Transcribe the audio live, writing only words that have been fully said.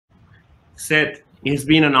Seth, it's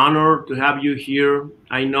been an honor to have you here.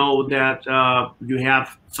 I know that you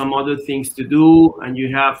have some other things to do and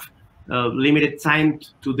you have limited time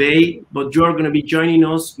today, but you're going to be joining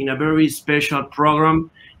us in a very special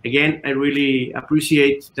program. Again, I really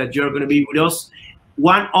appreciate that you're going to be with us.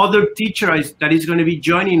 One other teacher that is going to be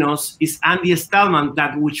joining us is Andy Stalman,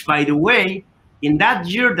 which, by the way, in that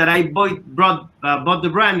year that I bought the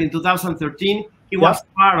brand in 2013, he was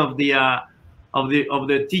part of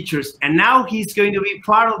the teachers, and now he's going to be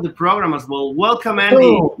part of the program as well. Welcome, Andy.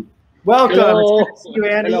 Hello. Welcome. Hello. It's good to see you,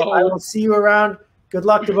 Andy. Hello. I will see you around. Good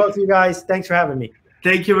luck to both of you guys. Thanks for having me.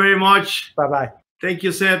 Thank you very much. Bye-bye. Thank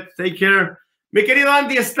you, Seth. Take care. Mi querido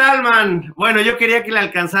Andy Stalman. Bueno, yo quería que le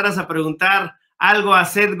alcanzaras a preguntar algo a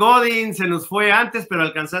Seth Godin. Se nos fue antes, pero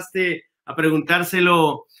alcanzaste a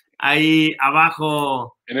preguntárselo ahí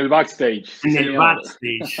abajo. En el backstage. En el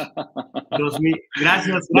backstage.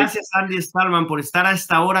 Gracias Andy Stalman por estar a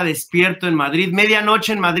esta hora despierto en Madrid,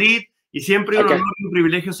 medianoche en Madrid, y siempre un honor y un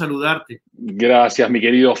privilegio saludarte. Gracias, mi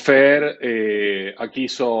querido Fer. Aquí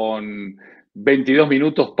son 22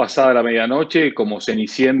 minutos pasada la medianoche, como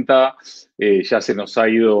Cenicienta, ya se nos ha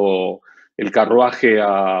ido el carruaje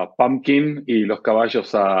a Pumpkin y los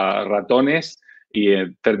caballos a ratones, y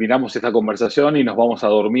terminamos esta conversación y nos vamos a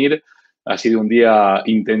dormir. Ha sido un día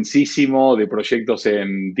intensísimo de proyectos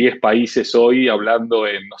en 10 países hoy, hablando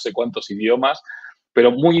en no sé cuántos idiomas,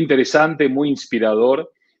 pero muy interesante, muy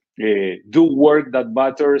inspirador. Do work that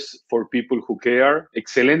matters for people who care.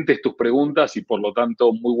 Excelentes tus preguntas y por lo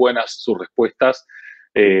tanto muy buenas sus respuestas.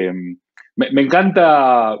 Me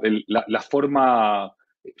encanta la forma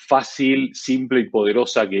fácil, simple y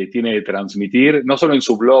poderosa que tiene de transmitir, no solo en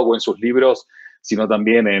su blog o en sus libros, sino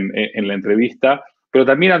también en la entrevista. Pero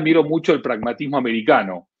también admiro mucho el pragmatismo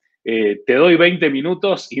americano. Te doy 20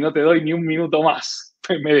 minutos y no te doy ni un minuto más.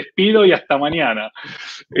 Me despido y hasta mañana.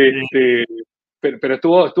 Pero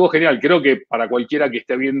estuvo genial. Creo que para cualquiera que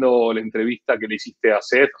esté viendo la entrevista que le hiciste a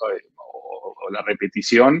Seth o la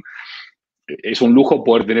repetición, es un lujo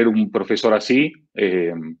poder tener un profesor así.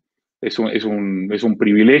 Es un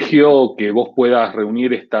privilegio que vos puedas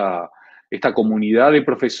reunir esta comunidad de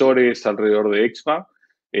profesores alrededor de EXMA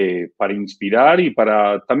para inspirar y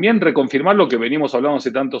para también reconfirmar lo que venimos hablando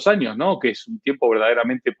hace tantos años, ¿no? Que es un tiempo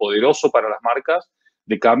verdaderamente poderoso para las marcas,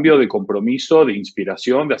 de cambio, de compromiso, de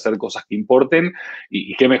inspiración, de hacer cosas que importen,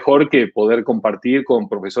 y qué mejor que poder compartir con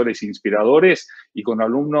profesores inspiradores y con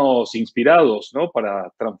alumnos inspirados, ¿no? Para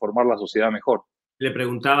transformar la sociedad mejor. Le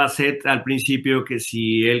preguntaba a Seth al principio que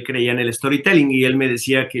si él creía en el storytelling y él me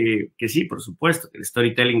decía que sí, por supuesto, que el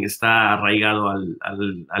storytelling está arraigado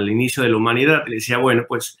al inicio de la humanidad. Le decía, bueno,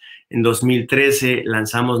 pues en 2013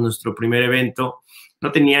 lanzamos nuestro primer evento,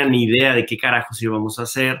 no tenía ni idea de qué carajos íbamos a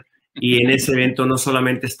hacer, y en ese evento no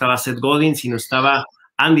solamente estaba Seth Godin, sino estaba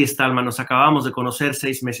Andy Stalman. Nos acabamos de conocer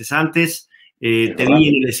 6 meses antes, te vi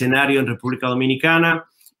en el escenario en República Dominicana.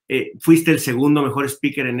 Fuiste el segundo mejor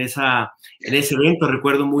speaker en ese evento,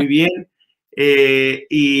 recuerdo muy bien.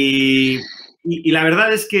 Y la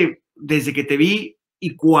verdad es que desde que te vi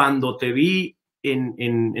y cuando te vi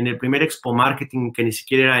en el primer Expo Marketing, que ni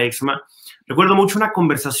siquiera era EXMA, recuerdo mucho una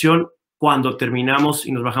conversación cuando terminamos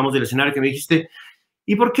y nos bajamos del escenario, que me dijiste,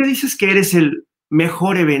 ¿y por qué dices que eres el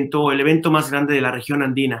mejor evento o el evento más grande de la región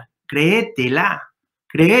andina? Créetela,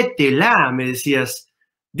 me decías.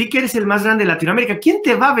 Di que eres el más grande de Latinoamérica. ¿Quién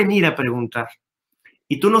te va a venir a preguntar?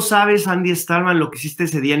 Y tú no sabes, Andy Stalman, lo que hiciste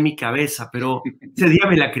ese día en mi cabeza, pero ese día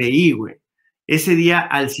me la creí, güey. Ese día,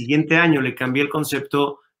 al siguiente año, le cambié el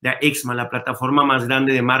concepto de EXMA, la plataforma más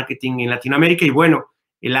grande de marketing en Latinoamérica. Y bueno,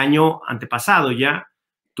 el año antepasado ya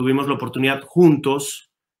tuvimos la oportunidad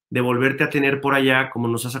juntos de volverte a tener por allá, como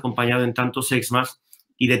nos has acompañado en tantos EXMAs,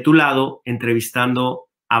 y de tu lado, entrevistando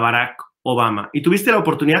a Barack Obama. Y tuviste la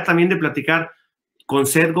oportunidad también de platicar con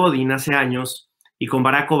Seth Godin hace años y con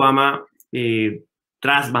Barack Obama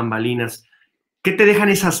tras bambalinas. ¿Qué te dejan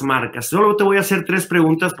esas marcas? Solo te voy a hacer 3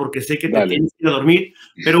 preguntas porque sé que te tienes que ir a dormir,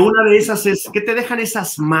 pero una de esas es, ¿qué te dejan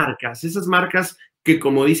esas marcas? Esas marcas que,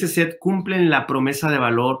 como dice Seth, cumplen la promesa de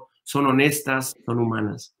valor, son honestas, son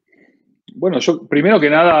humanas. Bueno, yo primero que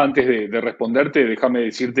nada, antes de responderte, déjame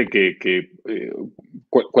decirte que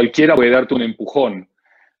cualquiera puede darte un empujón,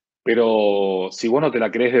 pero si vos no te la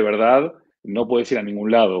crees de verdad, no podés ir a ningún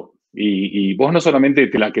lado. Y vos no solamente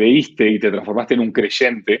te la creíste y te transformaste en un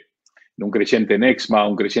creyente en EXMA,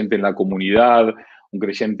 un creyente en la comunidad, un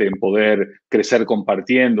creyente en poder crecer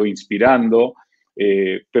compartiendo, inspirando,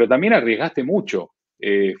 pero también arriesgaste mucho.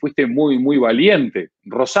 Fuiste muy, muy valiente,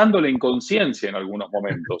 rozando la inconsciencia en algunos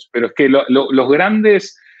momentos. Pero es que los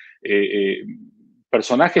grandes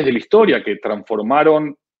personajes de la historia que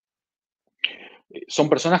transformaron son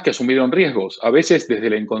personas que asumieron riesgos, a veces desde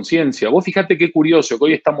la inconsciencia. Vos fíjate qué curioso, que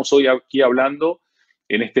hoy estamos aquí hablando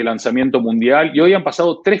en este lanzamiento mundial y hoy han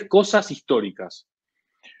pasado 3 cosas históricas.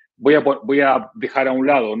 Voy a dejar a un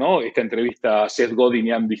lado, ¿no?, esta entrevista a Seth Godin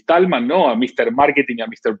y Andy Stalman, ¿no?, a Mr. Marketing y a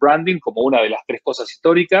Mr. Branding como una de las 3 cosas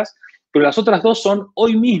históricas, pero las otras 2 son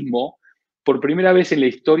hoy mismo, por primera vez en la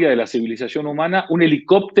historia de la civilización humana, un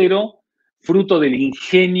helicóptero fruto del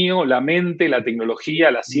ingenio, la mente, la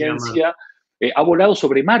tecnología, la ciencia, ha volado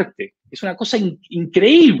sobre Marte. Es una cosa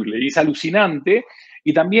increíble, es alucinante.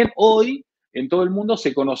 Y también hoy en todo el mundo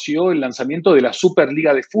se conoció el lanzamiento de la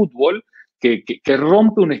Superliga de Fútbol, que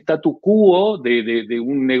rompe un statu quo de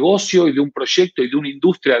un negocio y de un proyecto y de una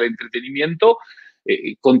industria del entretenimiento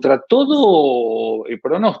contra todo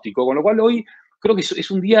pronóstico. Con lo cual hoy creo que es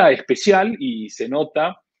un día especial y se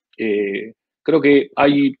nota. Creo que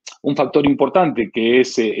hay un factor importante que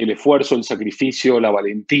es el esfuerzo, el sacrificio, la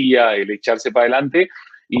valentía, el echarse para adelante.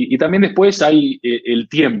 Y también después hay el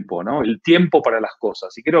tiempo, ¿no? El tiempo para las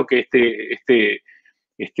cosas. Y creo que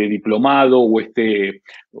este diplomado o este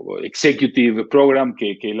executive program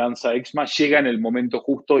que lanza EXMA llega en el momento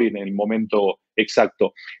justo y en el momento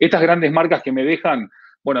exacto. Estas grandes marcas que me dejan,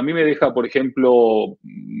 bueno, a mí me deja, por ejemplo,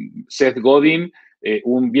 Seth Godin,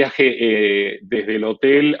 un viaje desde el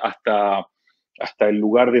hotel hasta el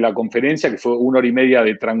lugar de la conferencia, que fue 1 hora y media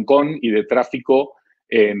de trancón y de tráfico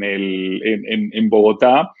en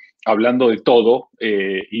Bogotá, hablando de todo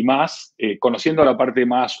y más, conociendo la parte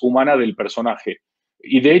más humana del personaje.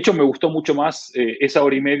 Y de hecho me gustó mucho más esa 1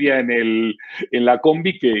 hora y media en la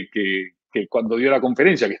combi que cuando dio la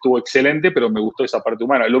conferencia, que estuvo excelente, pero me gustó esa parte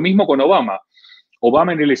humana. Lo mismo con Obama.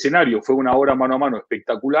 Obama en el escenario fue 1 hora mano a mano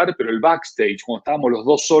espectacular, pero el backstage, cuando estábamos los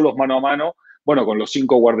 2 solos mano a mano, bueno, con los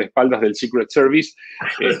 5 guardaespaldas del Secret Service,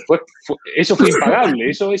 eso fue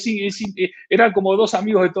impagable. Eran como 2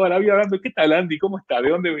 amigos de toda la vida hablando, ¿qué tal, Andy? ¿Cómo está? ¿De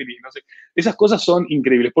dónde venís? No sé. Esas cosas son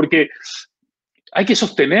increíbles, porque hay que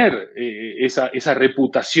sostener esa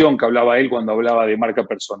reputación que hablaba él cuando hablaba de marca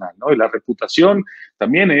personal, ¿no? Y la reputación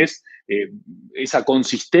también es esa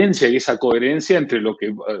consistencia y esa coherencia entre lo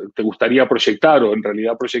que te gustaría proyectar o en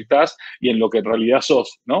realidad proyectás y en lo que en realidad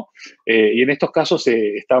sos, ¿no? Y en estos casos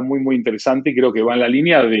está muy, muy interesante y creo que va en la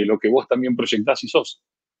línea de lo que vos también proyectás y sos.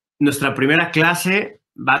 Nuestra primera clase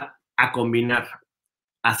va a combinar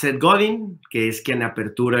a Seth Godin, que es quien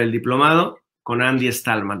apertura el diplomado, con Andy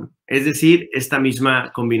Stalman. Es decir, esta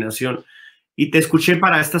misma combinación. Y te escuché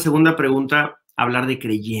para esta segunda pregunta hablar de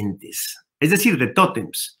creyentes, es decir, de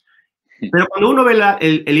tótems. Pero cuando uno ve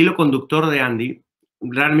el hilo conductor de Andy,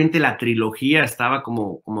 realmente la trilogía estaba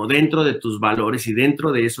como dentro de tus valores y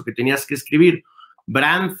dentro de eso que tenías que escribir.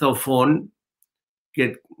 Brandzofón,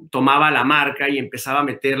 que tomaba la marca y empezaba a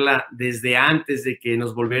meterla desde antes de que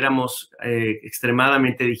nos volviéramos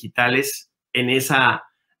extremadamente digitales en esa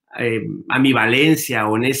ambivalencia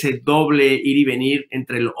o en ese doble ir y venir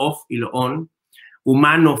entre lo off y lo on.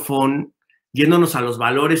 Humanofón, yéndonos a los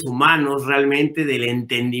valores humanos realmente, del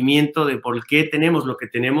entendimiento de por qué tenemos lo que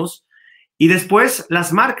tenemos. Y después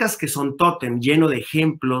las marcas que son tótem, lleno de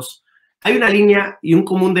ejemplos. Hay una línea y un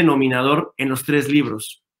común denominador en los 3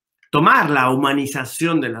 libros. Tomar la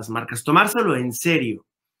humanización de las marcas, tomárselo en serio.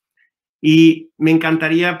 Y me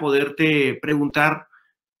encantaría poderte preguntar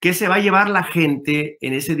qué se va a llevar la gente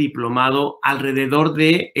en ese diplomado alrededor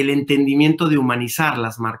del entendimiento de humanizar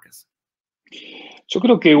las marcas. Yo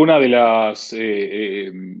creo que uno de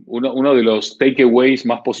los takeaways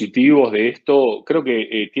más positivos de esto, creo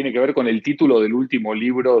que tiene que ver con el título del último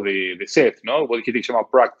libro de Seth, ¿no? Vos dijiste que se llama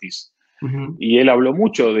Practice. Y él habló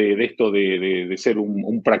mucho de esto de ser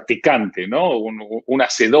un practicante, ¿no? Un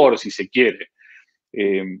hacedor, si se quiere.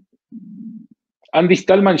 Andy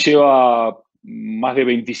Stalman lleva más de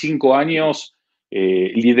 25 años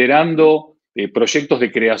liderando proyectos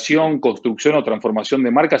de creación, construcción o transformación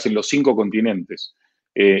de marcas en los 5 continentes,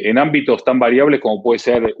 en ámbitos tan variables como puede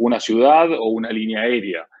ser una ciudad o una línea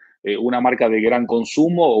aérea, una marca de gran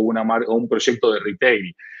consumo o un proyecto de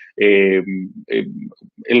retail,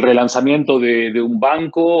 el relanzamiento de un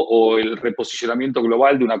banco o el reposicionamiento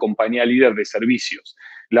global de una compañía líder de servicios,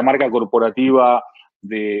 la marca corporativa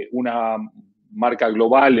de una marca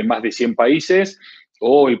global en más de 100 países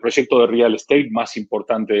o el proyecto de real estate más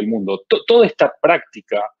importante del mundo. Toda esta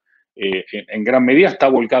práctica, en gran medida, está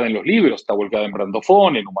volcada en los libros, está volcada en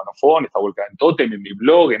Brandzofón, en Humanofón, está volcada en Totem, en mi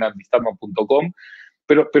blog, en andystalman.com,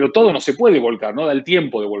 pero todo no se puede volcar, no da el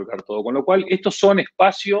tiempo de volcar todo, con lo cual estos son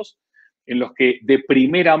espacios en los que de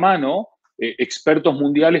primera mano expertos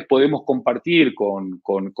mundiales podemos compartir con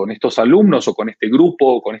estos alumnos o con este grupo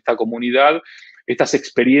o con esta comunidad estas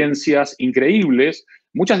experiencias increíbles,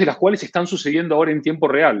 muchas de las cuales están sucediendo ahora en tiempo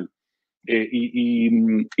real.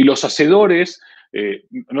 Y los hacedores,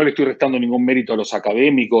 no le estoy restando ningún mérito a los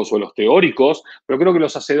académicos o a los teóricos, pero creo que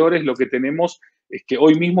los hacedores lo que tenemos es que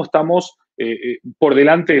hoy mismo estamos por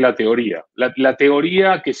delante de la teoría. La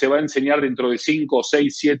teoría que se va a enseñar dentro de 5,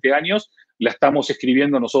 6, 7 años, la estamos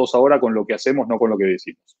escribiendo nosotros ahora con lo que hacemos, no con lo que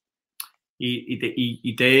decimos.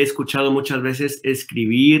 Y te he escuchado muchas veces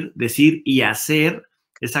escribir, decir y hacer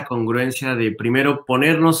esa congruencia de primero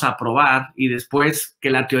ponernos a probar y después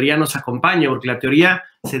que la teoría nos acompañe, porque la teoría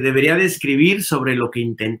se debería de escribir sobre lo que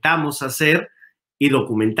intentamos hacer y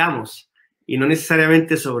documentamos, y no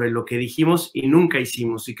necesariamente sobre lo que dijimos y nunca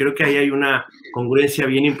hicimos. Y creo que ahí hay una congruencia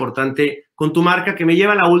bien importante con tu marca, que me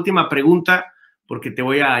lleva a la última pregunta, porque te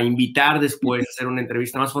voy a invitar después a hacer una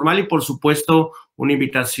entrevista más formal y, por supuesto, una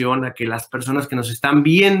invitación a que las personas que nos están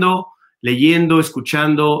viendo, leyendo,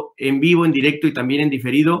 escuchando en vivo, en directo y también en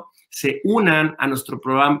diferido, se unan a nuestro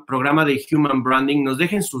programa de Human Branding, nos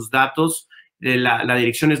dejen sus datos. La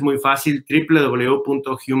dirección es muy fácil,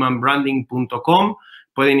 www.humanbranding.com.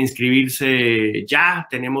 Pueden inscribirse ya,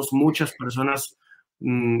 tenemos muchas personas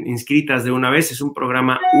inscritas de una vez. Es un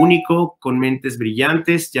programa único con mentes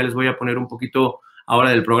brillantes. Ya les voy a poner un poquito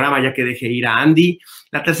ahora del programa, ya que dejé ir a Andy.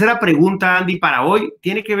 La tercera pregunta, Andy, para hoy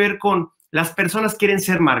tiene que ver con las personas quieren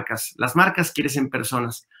ser marcas, las marcas quieren ser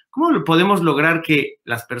personas. ¿Cómo podemos lograr que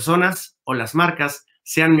las personas o las marcas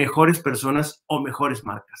sean mejores personas o mejores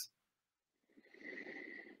marcas?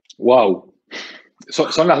 ¡Wow!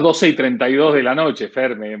 Son las 12:32 de la noche,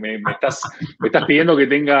 Fer. Me estás pidiendo que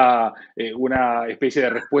tenga una especie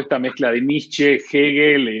de respuesta mezcla de Nietzsche,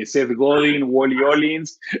 Hegel, Seth Godin, Wally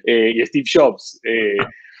Ollins y Steve Jobs.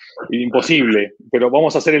 Imposible, pero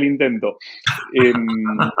vamos a hacer el intento.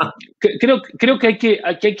 Creo que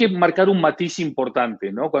hay que marcar un matiz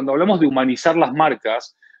importante, ¿no? Cuando hablamos de humanizar las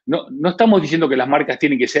marcas, no estamos diciendo que las marcas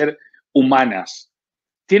tienen que ser humanas.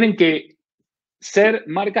 Tienen que ser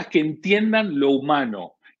marcas que entiendan lo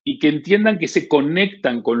humano y que entiendan que se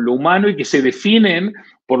conectan con lo humano y que se definen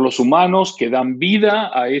por los humanos que dan vida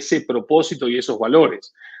a ese propósito y esos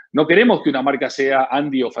valores. No queremos que una marca sea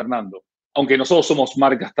Andy o Fernando, aunque nosotros somos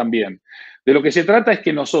marcas también. De lo que se trata es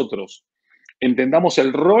que nosotros entendamos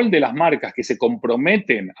el rol de las marcas que se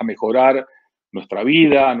comprometen a mejorar nuestra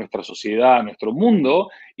vida, nuestra sociedad, nuestro mundo,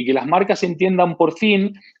 y que las marcas entiendan por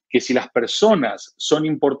fin que si las personas son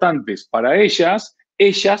importantes para ellas,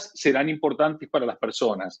 ellas serán importantes para las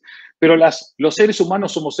personas. Pero los seres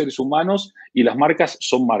humanos somos seres humanos y las marcas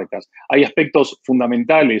son marcas. Hay aspectos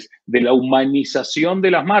fundamentales de la humanización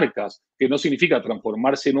de las marcas, que no significa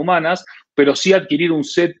transformarse en humanas, pero sí adquirir un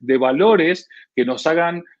set de valores que nos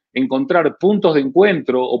hagan encontrar puntos de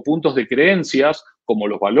encuentro o puntos de creencias, como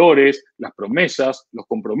los valores, las promesas, los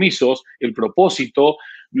compromisos, el propósito,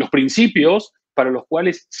 los principios, para los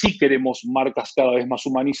cuales sí queremos marcas cada vez más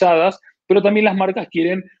humanizadas, pero también las marcas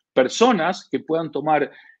quieren personas que puedan tomar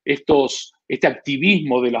este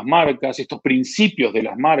activismo de las marcas, estos principios de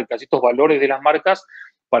las marcas, estos valores de las marcas,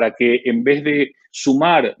 para que en vez de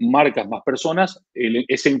sumar marcas más personas,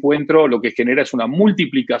 ese encuentro lo que genera es una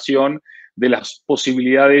multiplicación de las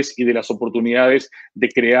posibilidades y de las oportunidades de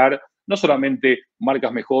crear no solamente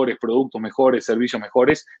marcas mejores, productos mejores, servicios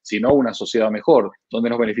mejores, sino una sociedad mejor, donde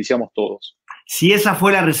nos beneficiamos todos. Si esa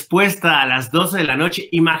fue la respuesta a las 12 de la noche,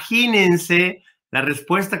 imagínense la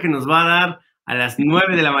respuesta que nos va a dar a las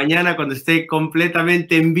 9 de la mañana cuando esté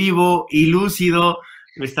completamente en vivo y lúcido.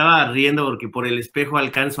 Me estaba riendo porque por el espejo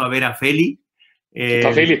alcanzo a ver a Feli.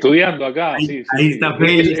 Está Feli estudiando acá. Ahí está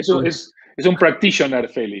Feli. Es un practitioner,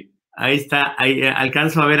 Feli. Ahí está, ahí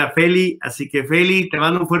alcanzo a ver a Feli. Así que, Feli, te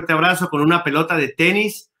mando un fuerte abrazo con una pelota de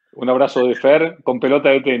tenis. Un abrazo de Fer con pelota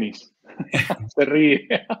de tenis. Se ríe.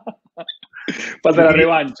 Pasa la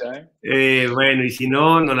revancha. Bueno, y si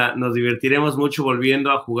no, nos divertiremos mucho volviendo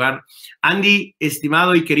a jugar. Andy,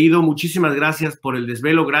 estimado y querido, muchísimas gracias por el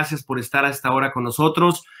desvelo, gracias por estar a esta hora con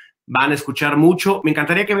nosotros. Van a escuchar mucho. Me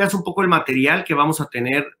encantaría que veas un poco el material que vamos a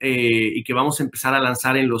tener y que vamos a empezar a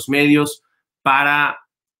lanzar en los medios para...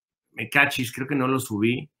 Me cachis, creo que no lo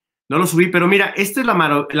subí. No lo subí, pero mira, esta es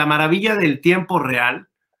la maravilla del tiempo real.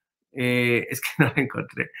 Es que no la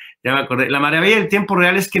encontré, ya me acordé. La maravilla del tiempo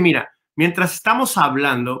real es que, mira, mientras estamos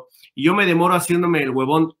hablando y yo me demoro haciéndome el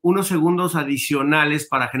huevón unos segundos adicionales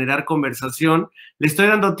para generar conversación, le estoy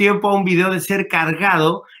dando tiempo a un video de ser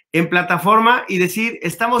cargado en plataforma y decir,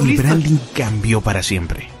 estamos listos. El branding cambió para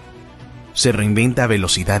siempre. Se reinventa a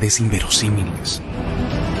velocidades inverosímiles.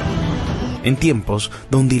 En tiempos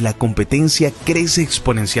donde la competencia crece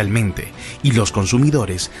exponencialmente y los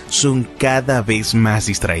consumidores son cada vez más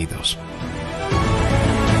distraídos.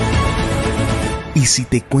 ¿Y si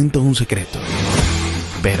te cuento un secreto?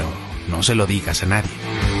 Pero no se lo digas a nadie.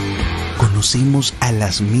 conocemos a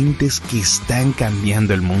las mentes que están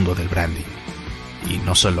cambiando el mundo del branding. Y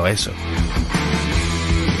no solo eso.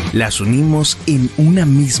 Las unimos en una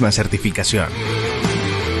misma certificación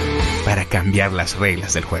para cambiar las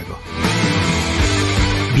reglas del juego.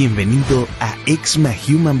 Bienvenido a EXMA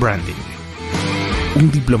Human Branding. Un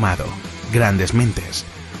diplomado, grandes mentes,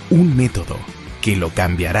 un método que lo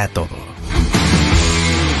cambiará todo.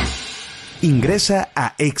 Ingresa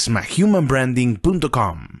a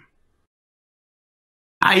exmahumanbranding.com.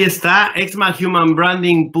 Ahí está,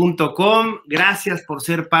 exmahumanbranding.com. Gracias por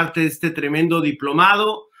ser parte de este tremendo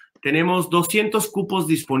diplomado. Tenemos 200 cupos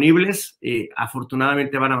disponibles.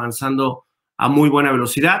 Afortunadamente van avanzando a muy buena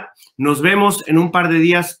velocidad. Nos vemos en un par de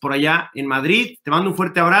días por allá en Madrid. Te mando un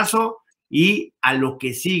fuerte abrazo y a lo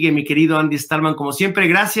que sigue, mi querido Andy Stalman. Como siempre,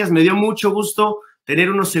 gracias. Me dio mucho gusto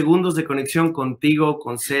tener unos segundos de conexión contigo,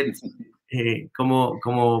 con Seth,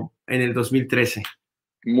 como en el 2013.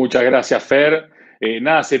 Muchas gracias, Fer.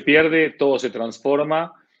 Nada se pierde, todo se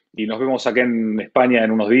transforma y nos vemos acá en España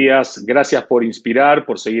en unos días. Gracias por inspirar,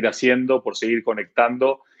 por seguir haciendo, por seguir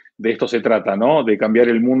conectando. De esto se trata, ¿no? De cambiar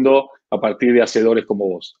el mundo a partir de hacedores como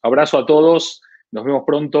vos. Abrazo a todos, nos vemos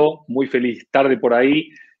pronto. Muy feliz tarde por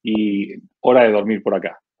ahí y hora de dormir por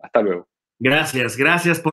acá. Hasta luego. Gracias por